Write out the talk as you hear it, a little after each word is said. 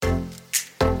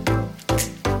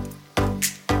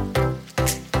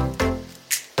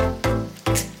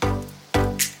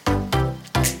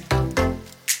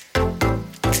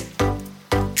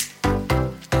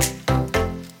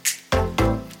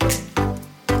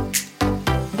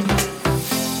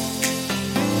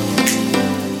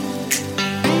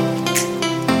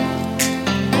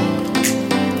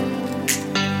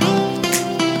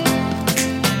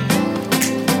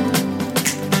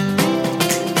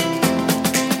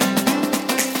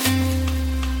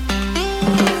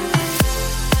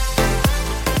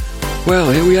Well,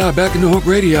 here we are back in New Hope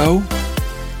Radio,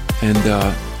 and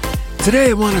today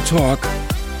I want to talk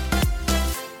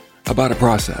about a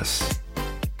process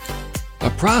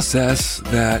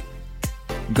that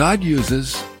God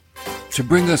uses to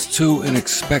bring us to an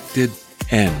expected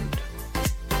end.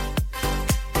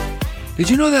 Did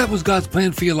you know that was God's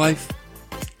plan for your life?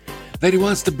 That He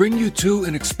wants to bring you to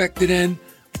an expected end?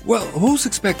 Well, whose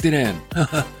expected end?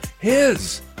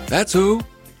 His. That's who.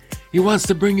 He wants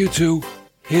to bring you to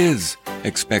His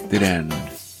expected end.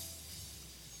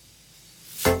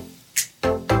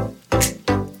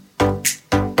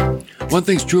 One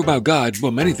thing's true about God,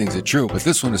 well, many things are true, but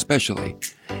this one especially.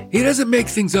 He doesn't make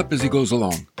things up as He goes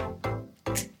along.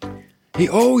 He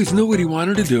always knew what He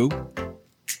wanted to do,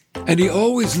 and He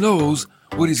always knows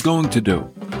what He's going to do,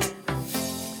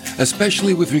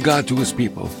 especially with regard to His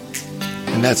people,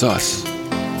 and that's us.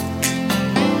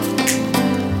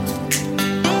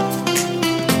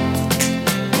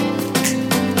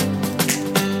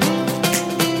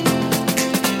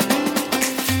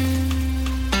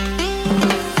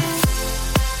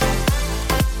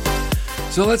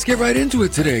 So let's get right into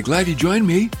it today. Glad you joined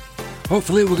me.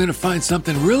 Hopefully we're going to find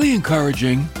something really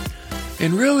encouraging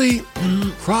and really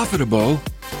profitable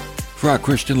for our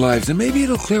Christian lives. And maybe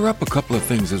it'll clear up a couple of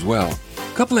things as well.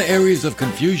 A couple of areas of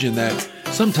confusion that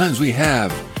sometimes we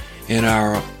have in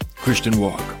our Christian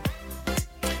walk.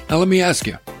 Now let me ask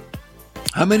you,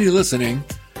 how many listening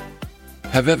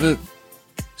have ever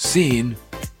seen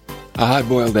a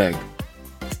hard-boiled egg?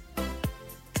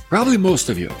 Probably most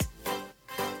of you.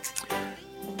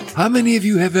 How many of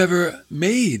you have ever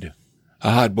made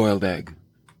a hard-boiled egg?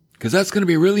 Because that's going to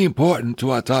be really important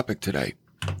to our topic today.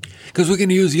 Because we're going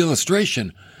to use the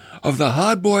illustration of the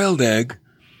hard-boiled egg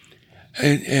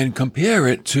and compare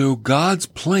it to God's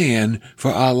plan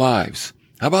for our lives.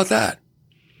 How about that?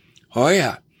 Oh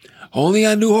yeah. Only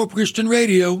on New Hope Christian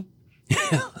Radio.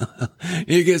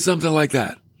 You get something like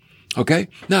that. Okay?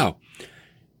 Now,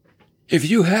 if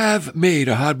you have made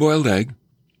a hard-boiled egg,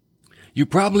 you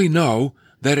probably know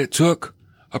that it took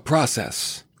a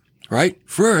process, right?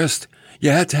 First,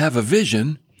 you had to have a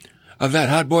vision of that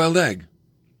hard-boiled egg.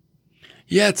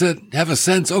 You had to have a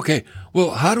sense, okay,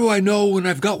 well, how do I know when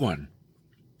I've got one?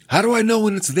 How do I know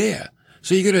when it's there?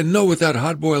 So you got to know what that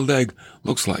hard-boiled egg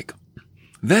looks like.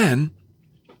 Then,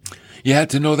 you had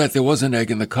to know that there was an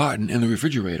egg in the carton in the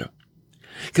refrigerator.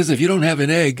 Because if you don't have an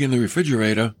egg in the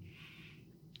refrigerator,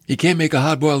 you can't make a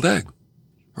hard-boiled egg,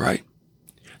 right?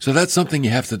 So that's something you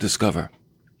have to discover.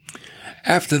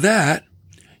 After that,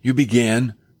 you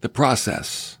began the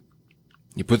process.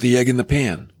 You put the egg in the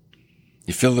pan.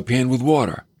 You fill the pan with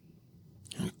water.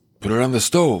 Put it on the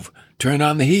stove. Turn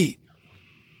on the heat.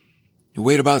 You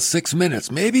wait about 6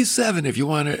 minutes, maybe 7 if you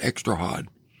want it extra hard.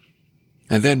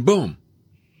 And then boom,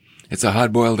 it's a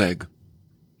hard-boiled egg.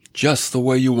 Just the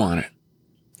way you want it.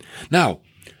 Now,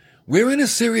 we're in a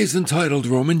series entitled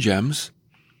Roman Gems.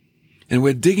 And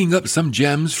we're digging up some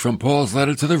gems from Paul's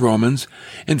letter to the Romans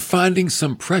and finding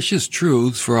some precious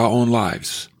truths for our own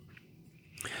lives.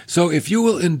 So if you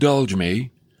will indulge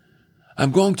me,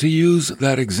 I'm going to use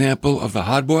that example of the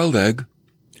hard-boiled egg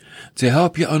to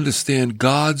help you understand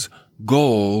God's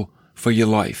goal for your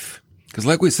life. Because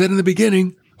like we said in the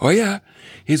beginning, oh yeah,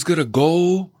 He's got a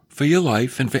goal for your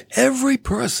life and for every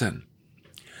person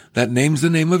that names the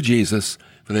name of Jesus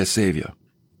for their Savior.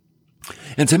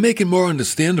 And to make it more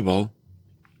understandable,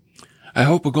 I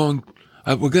hope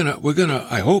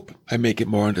I hope I make it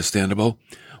more understandable.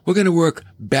 We're going to work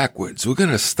backwards. We're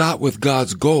going to start with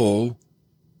God's goal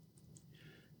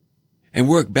and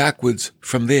work backwards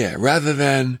from there. Rather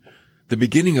than the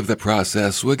beginning of the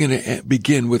process, we're going to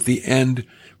begin with the end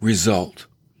result.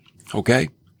 Okay?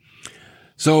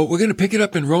 So we're going to pick it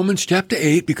up in Romans chapter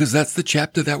 8 because that's the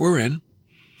chapter that we're in.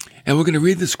 And we're going to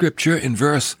read the scripture in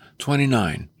verse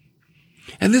 29.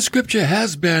 And this scripture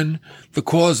has been the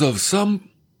cause of some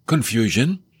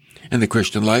confusion in the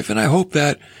Christian life, and I hope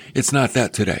that it's not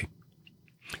that today.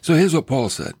 So here's what Paul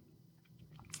said.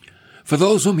 For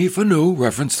those whom He foreknew,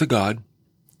 reference to God,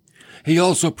 He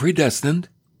also predestined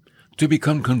to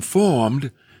become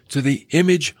conformed to the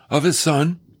image of His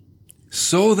Son,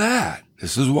 so that,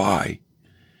 this is why,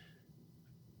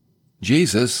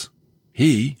 Jesus,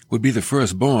 He would be the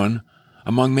firstborn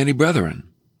among many brethren.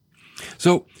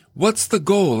 So, what's the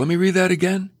goal? Let me read that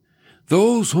again.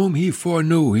 Those whom He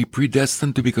foreknew, He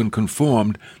predestined to become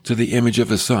conformed to the image of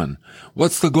His Son.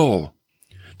 What's the goal?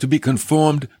 To be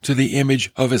conformed to the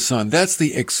image of His Son. That's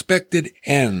the expected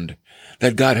end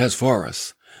that God has for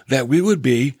us. That we would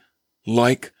be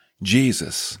like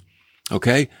Jesus.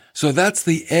 Okay? So that's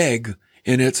the egg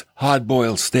in its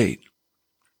hard-boiled state.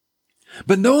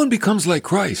 But no one becomes like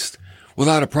Christ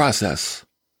without a process.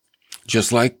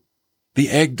 Just like the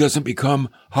egg doesn't become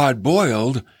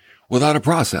hard-boiled without a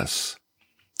process.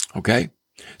 Okay?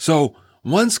 So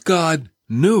once God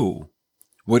knew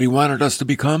what he wanted us to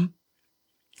become,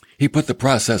 he put the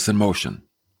process in motion.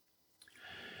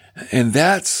 And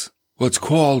that's what's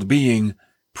called being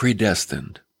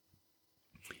predestined.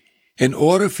 In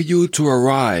order for you to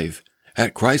arrive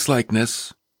at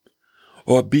Christ-likeness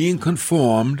or being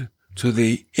conformed to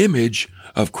the image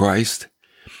of Christ,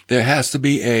 there has to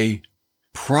be a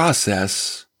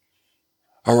process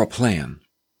or a plan.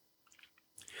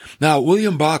 Now,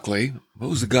 William Barclay,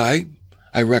 who's a guy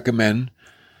I recommend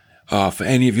for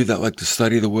any of you that like to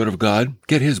study the Word of God,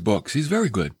 get his books. He's very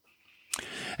good.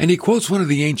 And he quotes one of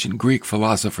the ancient Greek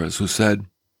philosophers who said,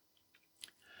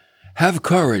 "Have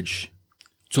courage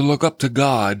to look up to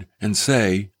God and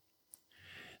say,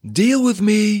 'Deal with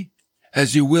me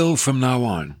as you will from now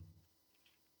on.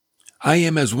 I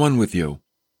am as one with you.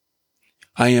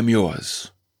 I am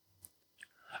yours.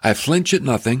 I flinch at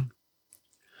nothing,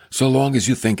 so long as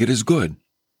you think it is good.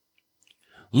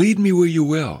 Lead me where you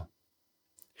will.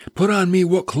 Put on me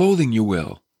what clothing you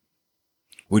will.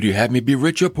 Would you have me be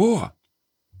rich or poor?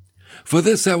 For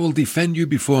this I will defend you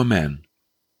before men.'"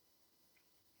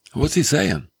 What's he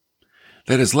saying?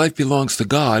 That his life belongs to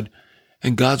God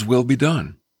and God's will be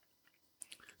done.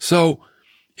 So,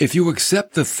 if you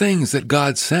accept the things that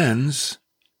God sends,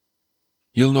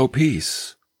 you'll know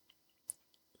peace.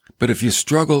 But if you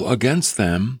struggle against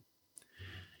them,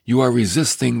 you are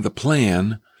resisting the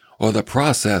plan or the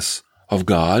process of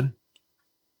God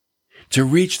to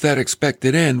reach that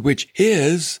expected end, which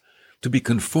is to be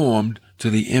conformed to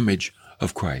the image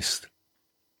of Christ.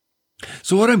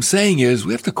 So what I'm saying is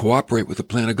we have to cooperate with the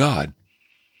plan of God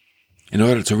in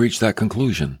order to reach that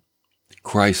conclusion,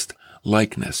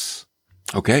 Christ-likeness.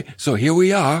 Okay, so here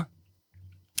we are,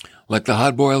 like the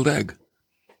hard-boiled egg.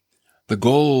 The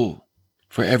goal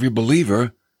for every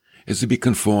believer is to be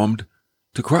conformed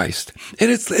to Christ.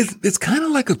 And it's kind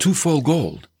of like a twofold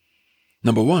goal.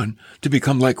 Number one, to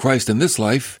become like Christ in this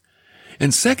life.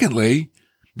 And secondly,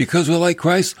 because we're like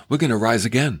Christ, we're going to rise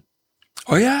again.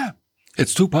 Oh yeah,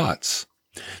 it's two parts.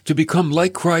 To become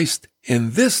like Christ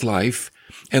in this life,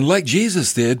 and like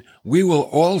Jesus did, we will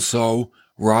also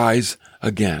rise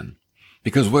again.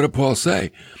 Because what did Paul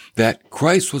say? That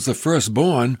Christ was the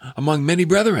firstborn among many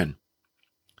brethren.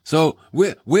 So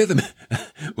we're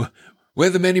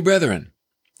the many brethren.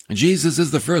 Jesus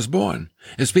is the firstborn.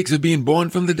 It speaks of being born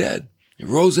from the dead. He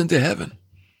rose into heaven.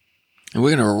 And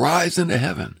we're going to rise into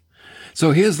heaven.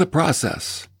 So here's the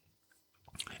process.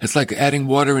 It's like adding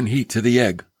water and heat to the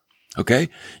egg. Okay?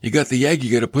 You got the egg,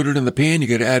 you got to put it in the pan, you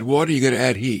got to add water, you got to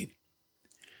add heat.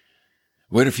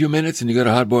 Wait a few minutes and you got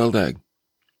a hard-boiled egg.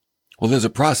 Well, there's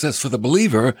a process for the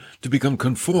believer to become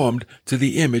conformed to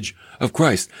the image of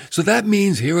Christ. So that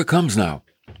means, here it comes now.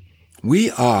 We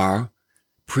are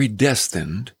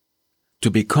predestined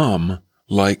to become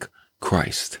like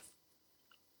Christ.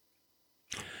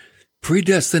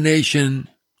 Predestination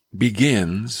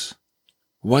begins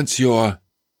once you're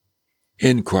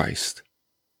in Christ.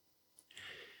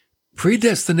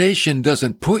 Predestination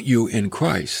doesn't put you in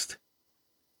Christ.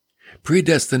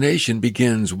 Predestination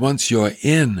begins once you're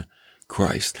in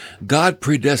Christ. God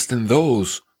predestined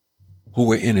those who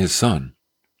were in his Son.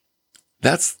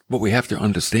 That's what we have to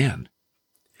understand.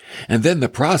 And then the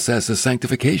process is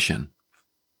sanctification,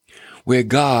 where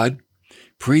God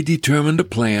predetermined a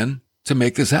plan to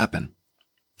make this happen.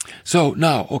 So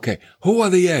now, okay, who are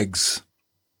the eggs?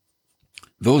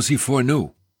 Those he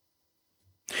foreknew.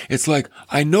 It's like,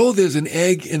 I know there's an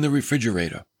egg in the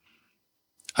refrigerator.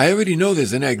 I already know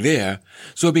there's an egg there.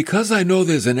 So because I know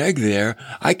there's an egg there,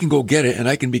 I can go get it and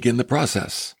I can begin the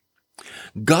process.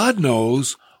 God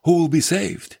knows who will be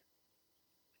saved.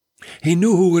 He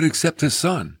knew who would accept his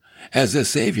Son as their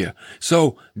Savior.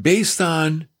 So based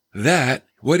on that,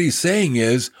 what he's saying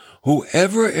is,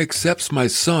 whoever accepts my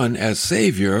Son as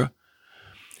Savior,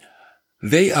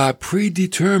 they are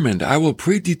predetermined. I will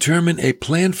predetermine a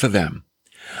plan for them.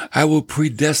 I will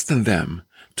predestine them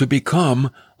to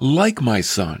become like my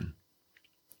Son.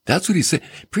 That's what he said.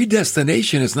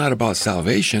 Predestination is not about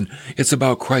salvation. It's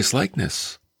about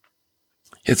Christ-likeness.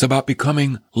 It's about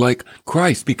becoming like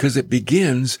Christ because it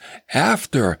begins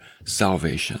after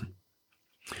salvation.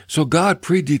 So God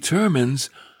predetermines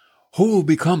who will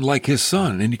become like his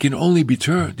Son, and he can only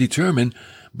determine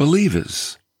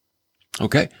believers.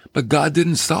 Okay? But God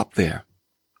didn't stop there.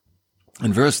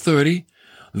 In verse 30,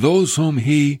 those whom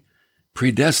he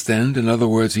predestined, in other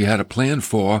words, he had a plan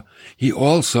for, he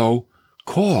also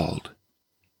called.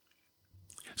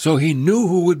 So he knew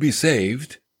who would be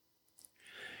saved.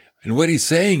 And what he's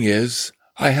saying is,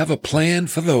 I have a plan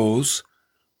for those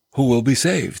who will be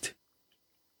saved.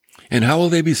 And how will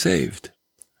they be saved?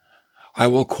 I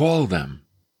will call them.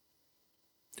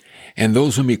 And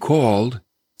those whom he called,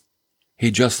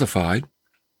 he justified.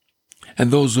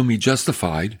 And those whom he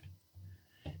justified,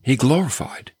 he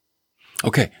glorified.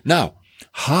 Okay, now,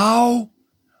 how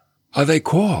are they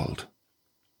called?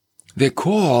 They're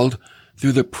called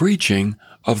through the preaching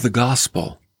of the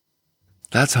gospel.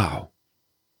 That's how.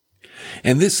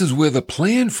 And this is where the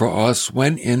plan for us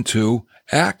went into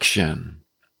action.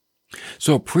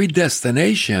 So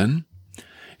predestination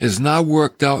is now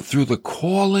worked out through the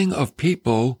calling of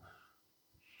people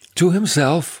to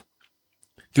himself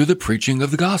through the preaching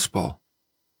of the gospel.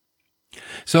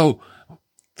 So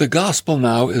the gospel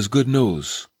now is good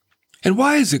news. And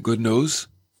why is it good news?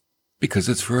 Because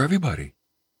it's for everybody.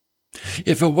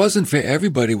 If it wasn't for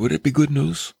everybody, would it be good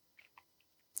news?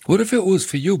 What if it was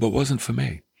for you but wasn't for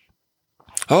me?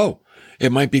 Oh,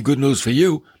 it might be good news for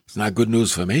you. It's not good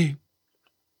news for me.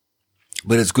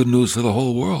 But it's good news for the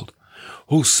whole world.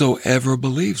 Whosoever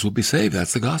believes will be saved.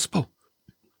 That's the gospel.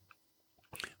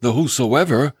 The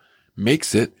whosoever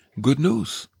makes it good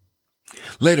news.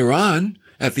 Later on,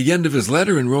 at the end of his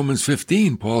letter in Romans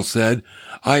 15, Paul said,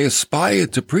 I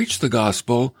aspired to preach the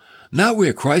gospel, not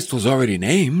where Christ was already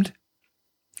named,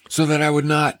 so that I would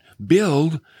not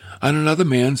build on another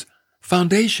man's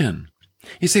foundation.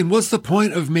 He's saying, what's the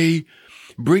point of me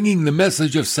bringing the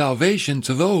message of salvation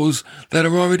to those that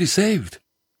are already saved?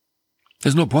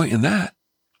 There's no point in that.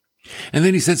 And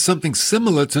then he said something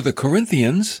similar to the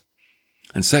Corinthians.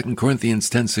 In 2 Corinthians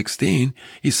 10:16,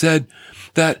 he said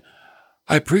that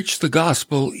I preach the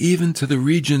gospel even to the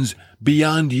regions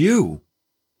beyond you.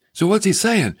 So what's he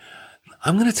saying?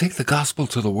 I'm going to take the gospel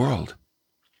to the world.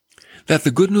 That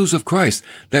the good news of Christ,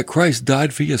 that Christ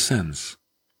died for your sins,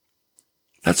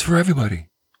 that's for everybody.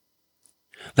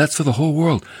 That's for the whole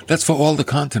world. That's for all the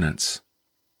continents.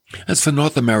 That's for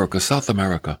North America, South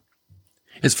America.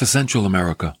 It's for Central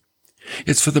America.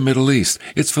 It's for the Middle East.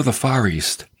 It's for the Far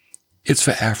East. It's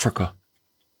for Africa.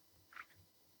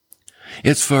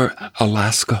 It's for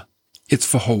Alaska. It's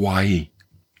for Hawaii.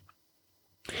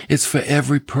 It's for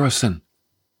every person.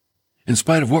 In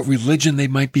spite of what religion they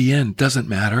might be in, doesn't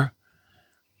matter.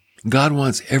 God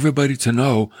wants everybody to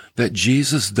know that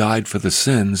Jesus died for the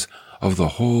sins of the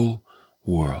whole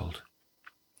world.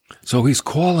 So he's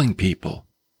calling people.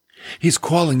 He's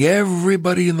calling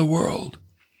everybody in the world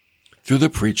through the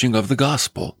preaching of the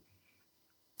gospel.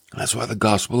 That's why the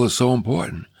gospel is so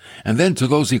important. And then to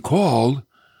those he called,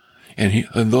 and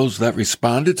those that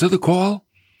responded to the call,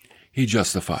 he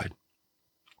justified.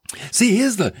 See,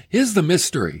 here's the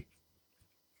mystery.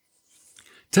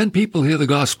 10 people hear the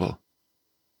gospel.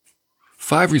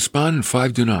 5 respond and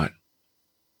 5 do not.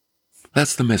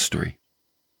 That's the mystery.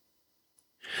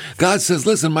 God says,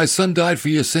 listen, my son died for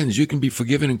your sins. You can be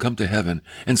forgiven and come to heaven.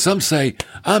 And some say,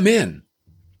 I'm in.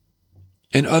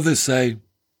 And others say,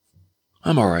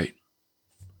 I'm all right.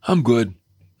 I'm good.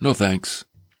 No thanks.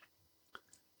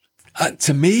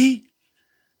 To me,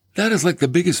 that is like the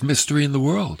biggest mystery in the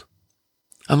world.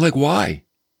 I'm like, why?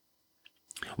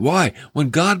 Why? When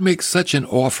God makes such an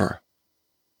offer,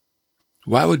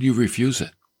 why would you refuse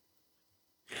it?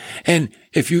 And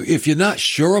if you're not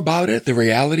sure about it, the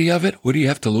reality of it, what do you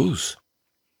have to lose?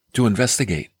 To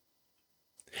investigate.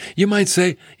 You might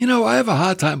say, I have a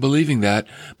hard time believing that,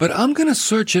 but I'm going to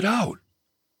search it out.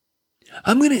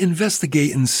 I'm going to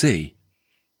investigate and see.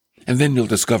 And then you'll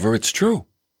discover it's true.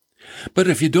 But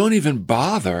if you don't even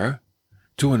bother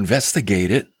to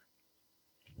investigate it,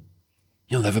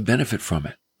 you'll never benefit from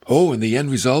it. Oh, and the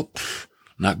end result,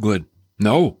 not good.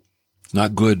 No, it's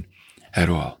not good at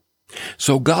all.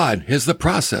 So God, here's the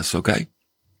process, okay?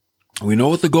 We know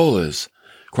what the goal is,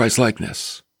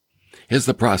 Christ-likeness. Here's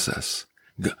the process.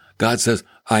 God says,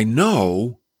 I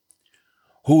know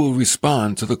who will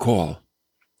respond to the call.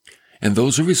 And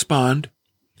those who respond,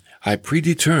 I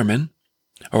predetermine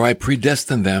or I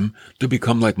predestine them to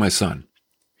become like my son.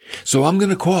 So I'm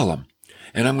going to call them,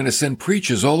 and I'm going to send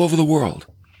preachers all over the world,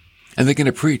 and they're going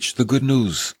to preach the good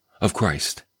news of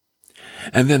Christ.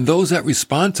 And then those that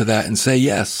respond to that and say,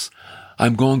 yes,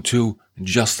 I'm going to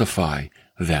justify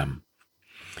them.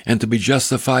 And to be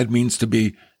justified means to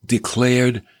be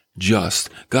declared just.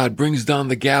 God brings down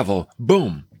the gavel.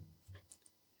 Boom.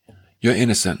 You're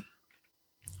innocent.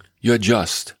 You're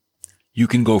just. You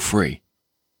can go free.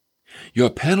 Your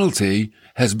penalty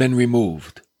has been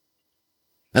removed.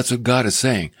 That's what God is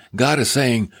saying. God is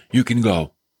saying you can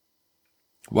go.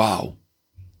 Wow.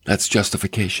 That's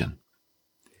justification.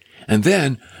 And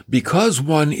then, because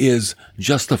one is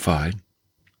justified,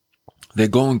 they're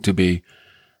going to be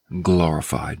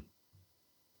glorified.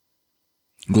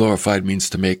 Glorified means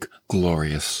to make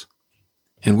glorious.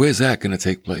 And where's that going to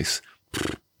take place?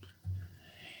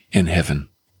 In heaven.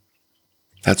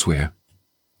 That's where.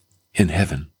 In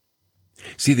heaven.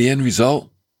 See, the end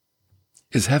result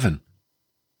is heaven.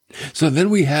 So then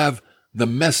we have the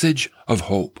message of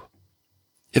hope.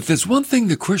 If there's one thing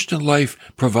the Christian life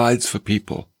provides for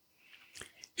people,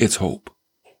 it's hope.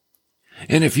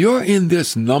 And if you're in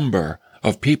this number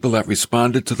of people that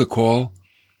responded to the call,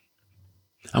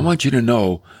 I want you to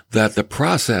know that the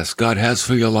process God has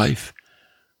for your life,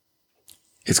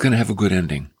 it's going to have a good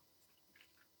ending.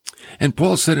 And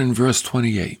Paul said in verse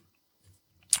 28,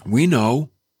 we know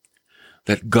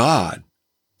that God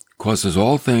causes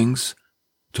all things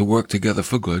to work together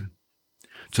for good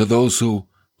to those who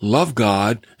love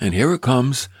God, and here it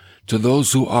comes, to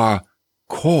those who are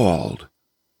called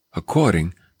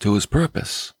according to his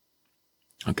purpose.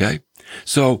 Okay?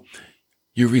 So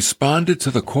you responded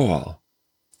to the call,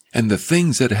 and the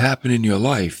things that happen in your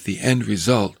life, the end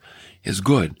result is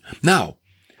good. Now,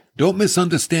 don't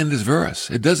misunderstand this verse.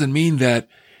 It doesn't mean that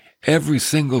every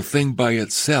single thing by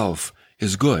itself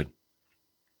is good.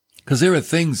 Because there are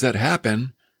things that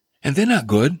happen, and they're not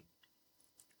good.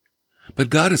 But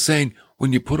God is saying,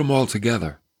 when you put them all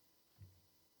together,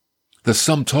 the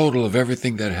sum total of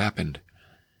everything that happened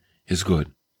is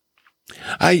good.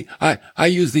 I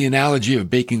use the analogy of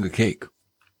baking a cake.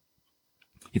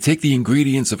 You take the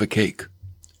ingredients of a cake,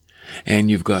 and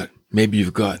maybe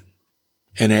you've got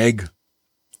an egg,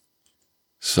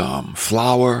 some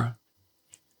flour,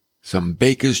 some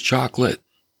baker's chocolate,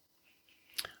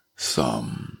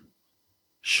 some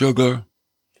sugar.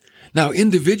 Now,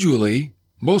 individually,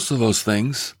 most of those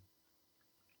things,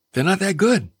 they're not that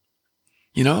good.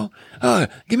 You know,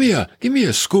 give me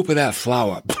a scoop of that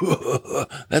flour.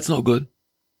 That's no good.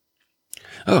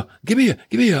 Oh, give me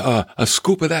a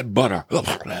scoop of that butter.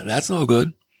 That's no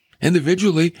good.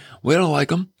 Individually, we don't like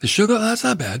them. The sugar, that's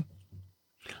not bad.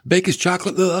 Baker's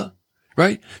chocolate,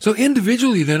 right? So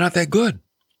individually, they're not that good.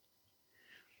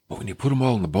 But when you put them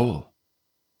all in the bowl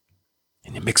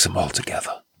and you mix them all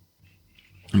together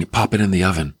and you pop it in the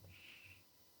oven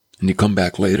and you come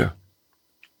back later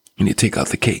and you take out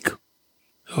the cake.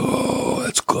 Oh,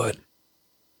 that's good.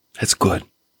 That's good.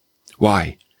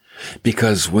 Why?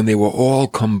 Because when they were all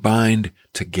combined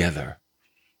together,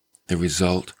 the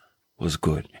result was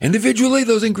good. Individually,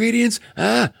 those ingredients,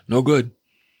 no good.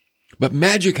 But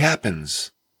magic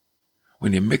happens.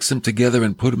 When you mix them together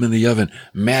and put them in the oven,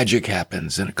 magic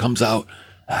happens and it comes out,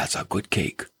 it's a good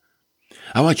cake.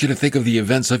 I want you to think of the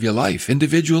events of your life.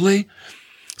 Individually,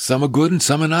 some are good and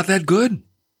some are not that good.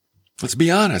 Let's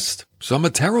be honest. Some are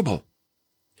terrible.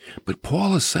 But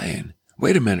Paul is saying,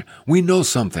 wait a minute, we know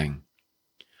something.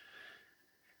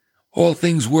 All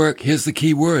things work, here's the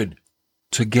key word,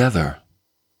 together.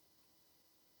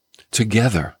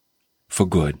 Together for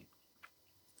good.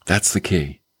 That's the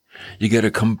key. You got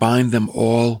to combine them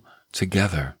all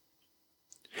together.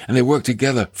 And they work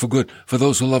together for good for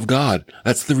those who love God.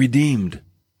 That's the redeemed.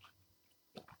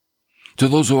 To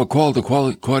those who are called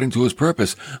according to his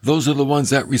purpose. Those are the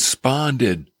ones that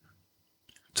responded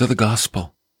to the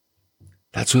gospel.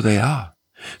 That's who they are.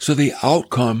 So the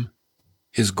outcome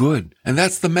is good. And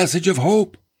that's the message of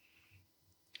hope.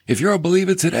 If you're a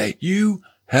believer today, you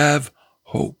have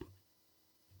hope.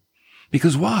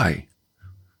 Because why?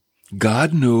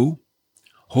 God knew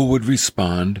who would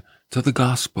respond to the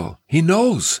gospel. He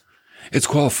knows. It's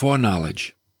called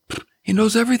foreknowledge. He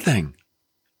knows everything.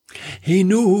 He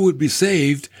knew who would be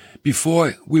saved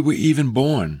before we were even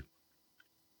born.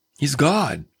 He's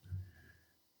God.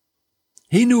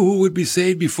 He knew who would be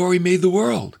saved before he made the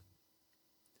world.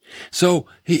 So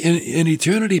in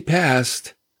eternity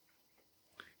past,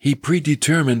 he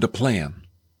predetermined a plan.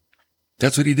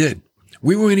 That's what he did.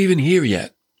 We weren't even here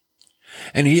yet.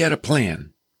 And he had a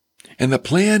plan. And the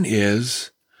plan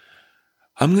is,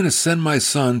 I'm going to send my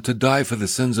son to die for the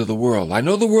sins of the world. I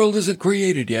know the world isn't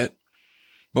created yet,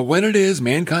 but when it is,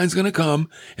 mankind's going to come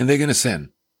and they're going to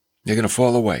sin. They're going to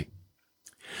fall away.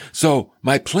 So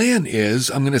my plan is,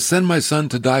 I'm going to send my son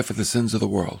to die for the sins of the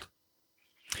world.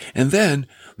 And then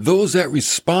those that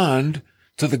respond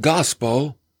to the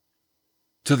gospel,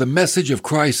 to the message of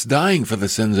Christ dying for the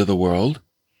sins of the world,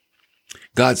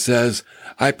 God says,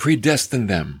 I predestined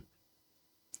them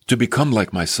to become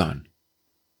like my son.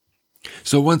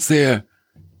 So once they're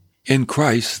in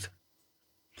Christ,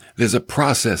 there's a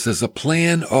process, there's a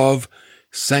plan of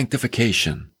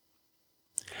sanctification.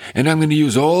 And I'm going to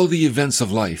use all the events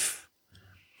of life,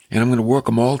 and I'm going to work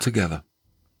them all together.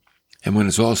 And when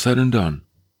it's all said and done,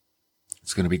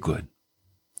 it's going to be good.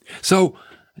 So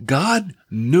God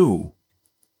knew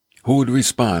who would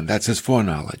respond. That's his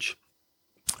foreknowledge.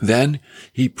 Then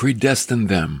he predestined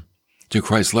them to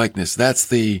Christ's likeness. That's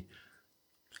the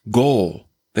goal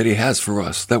that he has for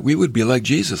us, that we would be like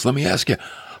Jesus. Let me ask you,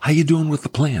 how you doing with the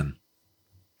plan?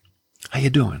 How you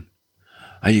doing?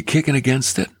 Are you kicking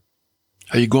against it?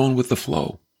 Are you going with the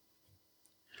flow?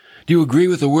 Do you agree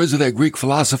with the words of that Greek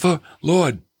philosopher?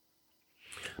 Lord,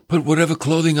 put whatever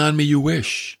clothing on me you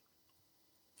wish.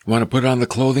 You want to put on the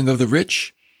clothing of the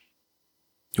rich?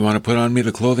 You want to put on me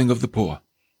the clothing of the poor?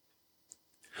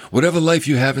 Whatever life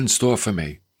you have in store for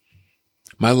me,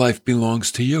 my life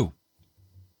belongs to you.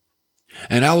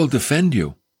 And I will defend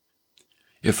you.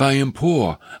 If I am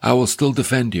poor, I will still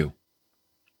defend you.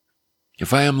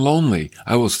 If I am lonely,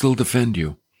 I will still defend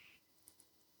you.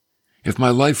 If my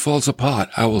life falls apart,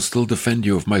 I will still defend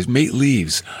you. If my mate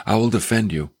leaves, I will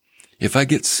defend you. If I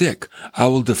get sick, I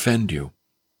will defend you.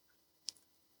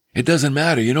 It doesn't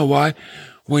matter. You know why?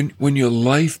 When your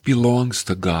life belongs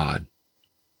to God,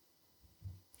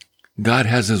 God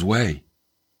has his way.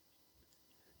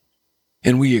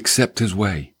 And we accept his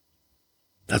way.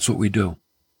 That's what we do.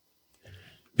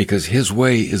 Because his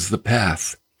way is the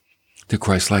path to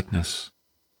Christ-likeness.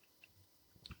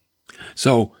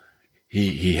 So,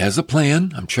 he has a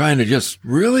plan. I'm trying to just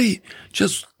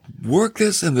work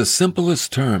this in the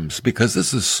simplest terms because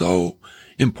this is so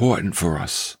important for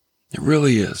us. It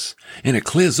really is. And it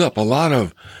clears up a lot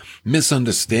of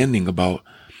misunderstanding about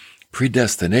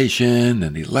predestination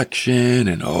and election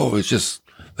and it's just,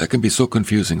 that can be so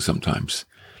confusing sometimes.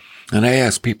 And I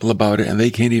ask people about it and they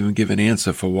can't even give an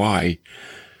answer for why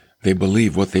they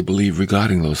believe what they believe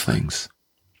regarding those things.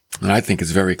 And I think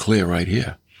it's very clear right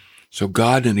here. So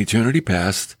God in eternity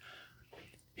past,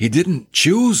 he didn't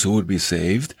choose who would be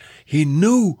saved. He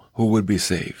knew who would be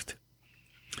saved.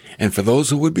 And for those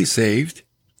who would be saved,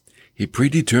 he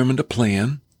predetermined a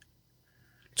plan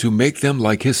to make them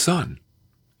like his son.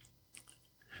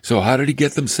 So how did he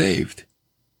get them saved?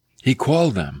 He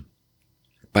called them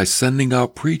by sending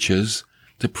out preachers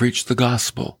to preach the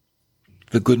gospel,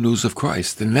 the good news of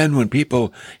Christ. And then when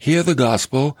people hear the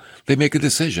gospel, they make a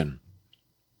decision.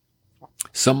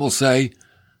 Some will say,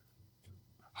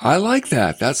 I like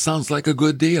that. That sounds like a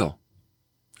good deal.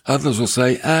 Others will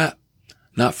say,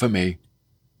 not for me.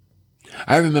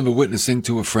 I remember witnessing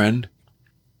to a friend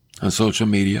on social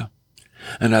media,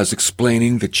 and I was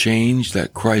explaining the change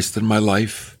that Christ in my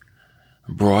life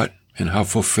brought and how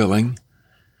fulfilling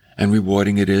and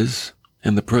rewarding it is.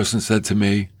 And the person said to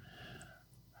me,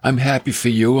 I'm happy for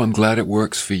you. I'm glad it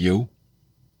works for you,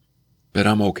 but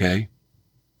I'm okay.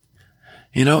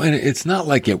 You know, and it's not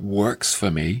like it works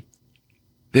for me.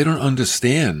 They don't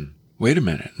understand. Wait a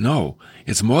minute. No,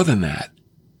 it's more than that.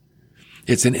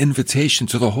 It's an invitation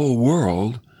to the whole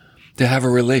world to have a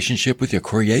relationship with your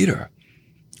Creator.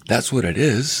 That's what it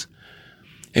is.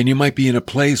 And you might be in a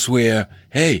place where,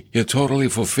 hey, you're totally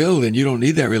fulfilled and you don't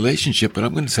need that relationship, but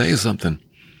I'm going to tell you something.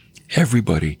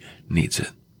 Everybody needs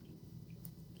it.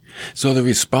 So the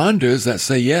responders that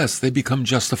say yes, they become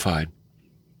justified.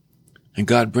 And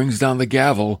God brings down the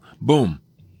gavel, boom,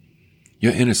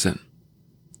 you're innocent.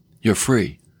 You're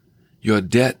free. Your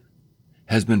debt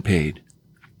has been paid.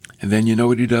 And then you know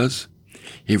what he does?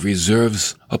 He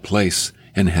reserves a place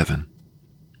in heaven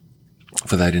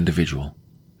for that individual.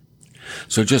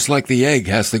 So just like the egg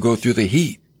has to go through the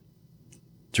heat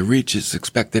to reach its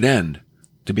expected end,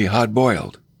 to be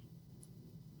hard-boiled.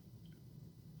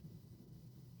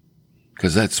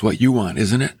 Because that's what you want,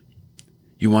 isn't it?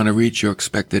 You want to reach your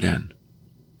expected end.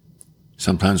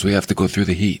 Sometimes we have to go through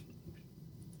the heat.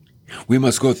 We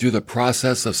must go through the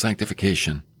process of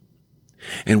sanctification.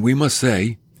 And we must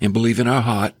say and believe in our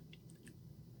heart,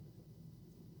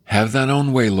 have thine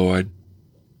own way, Lord.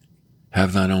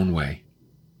 Have thine own way.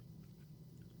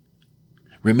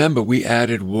 Remember, we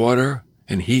added water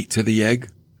and heat to the egg.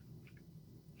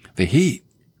 The heat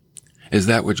is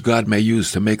that which God may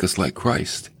use to make us like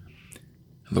Christ.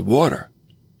 The water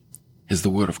is the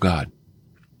Word of God.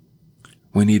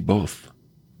 We need both.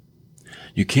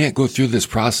 You can't go through this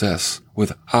process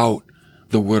without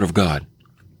the Word of God.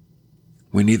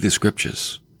 We need the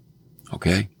Scriptures.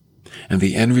 Okay? And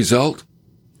the end result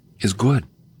is good.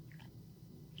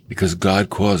 Because God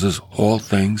causes all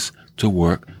things to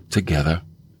work together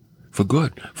for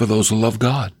good, for those who love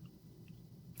God,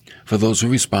 for those who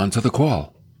respond to the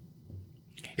call.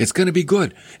 It's going to be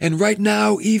good. And right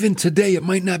now, even today, it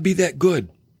might not be that good.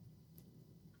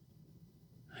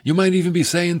 You might even be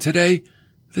saying today,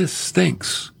 this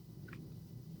stinks.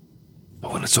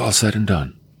 But when it's all said and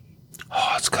done,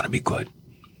 it's going to be good.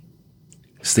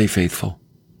 Stay faithful.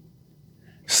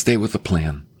 Stay with the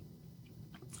plan.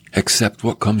 Accept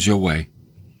what comes your way.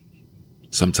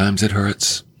 Sometimes it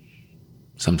hurts.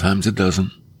 Sometimes it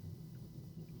doesn't.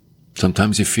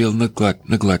 Sometimes you feel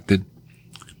neglected.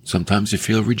 Sometimes you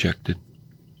feel rejected.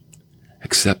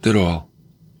 Accept it all.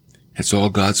 It's all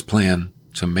God's plan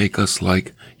to make us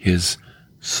like His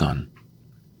Son.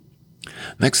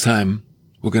 Next time,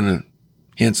 we're going to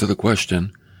answer the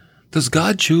question, does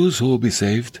God choose who will be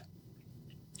saved?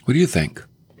 What do you think?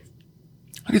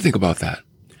 What do you think about that?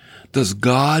 Does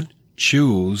God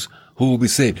choose who will be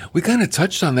saved? We kind of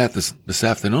touched on that this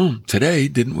afternoon, today,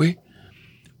 didn't we?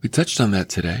 We touched on that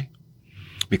today.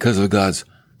 Because of God's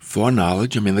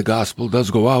foreknowledge, the gospel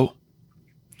does go out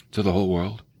to the whole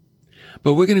world.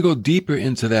 But we're going to go deeper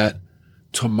into that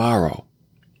tomorrow.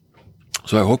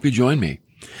 So I hope you join me.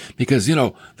 Because,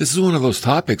 this is one of those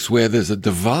topics where there's a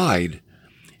divide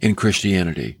in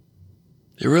Christianity.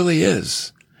 It really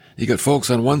is. You got folks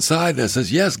on one side that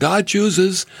says, yes, God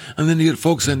chooses. And then you get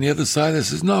folks on the other side that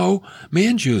says, no,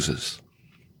 man chooses.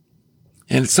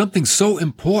 And it's something so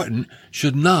important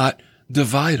should not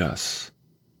divide us.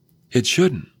 It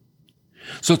shouldn't.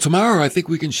 So tomorrow, I think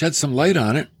we can shed some light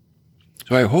on it.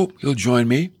 So I hope you'll join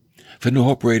me for New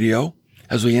Hope Radio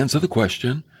as we answer the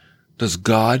question, does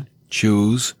God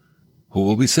choose who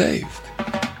will be saved?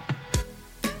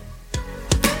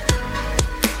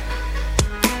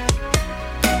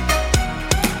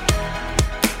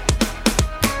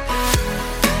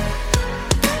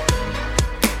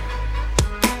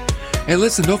 Hey,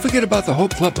 listen, don't forget about the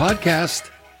Hope Club podcast.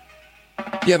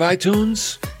 You have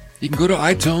iTunes? You can go to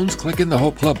iTunes, click in the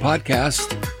Hope Club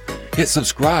podcast, hit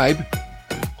subscribe.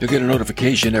 You'll get a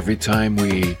notification every time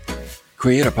we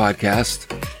create a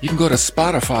podcast. You can go to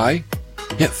Spotify,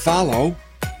 hit follow,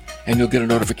 and you'll get a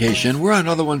notification. We're on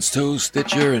other ones too,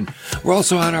 Stitcher, and we're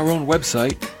also on our own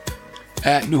website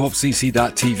at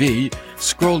newhopecc.tv.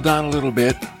 Scroll down a little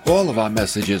bit. All of our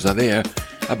messages are there,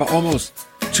 about almost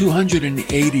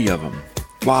 280 of them.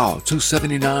 Wow,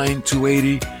 279,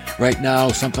 280 right now,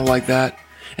 something like that.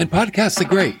 And podcasts are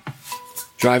great.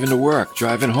 Driving to work,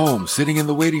 driving home, sitting in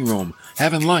the waiting room,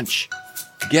 having lunch.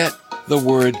 Get the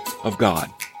Word of God.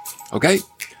 Okay?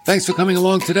 Thanks for coming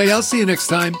along today. I'll see you next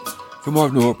time for more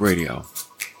of New Hope Radio.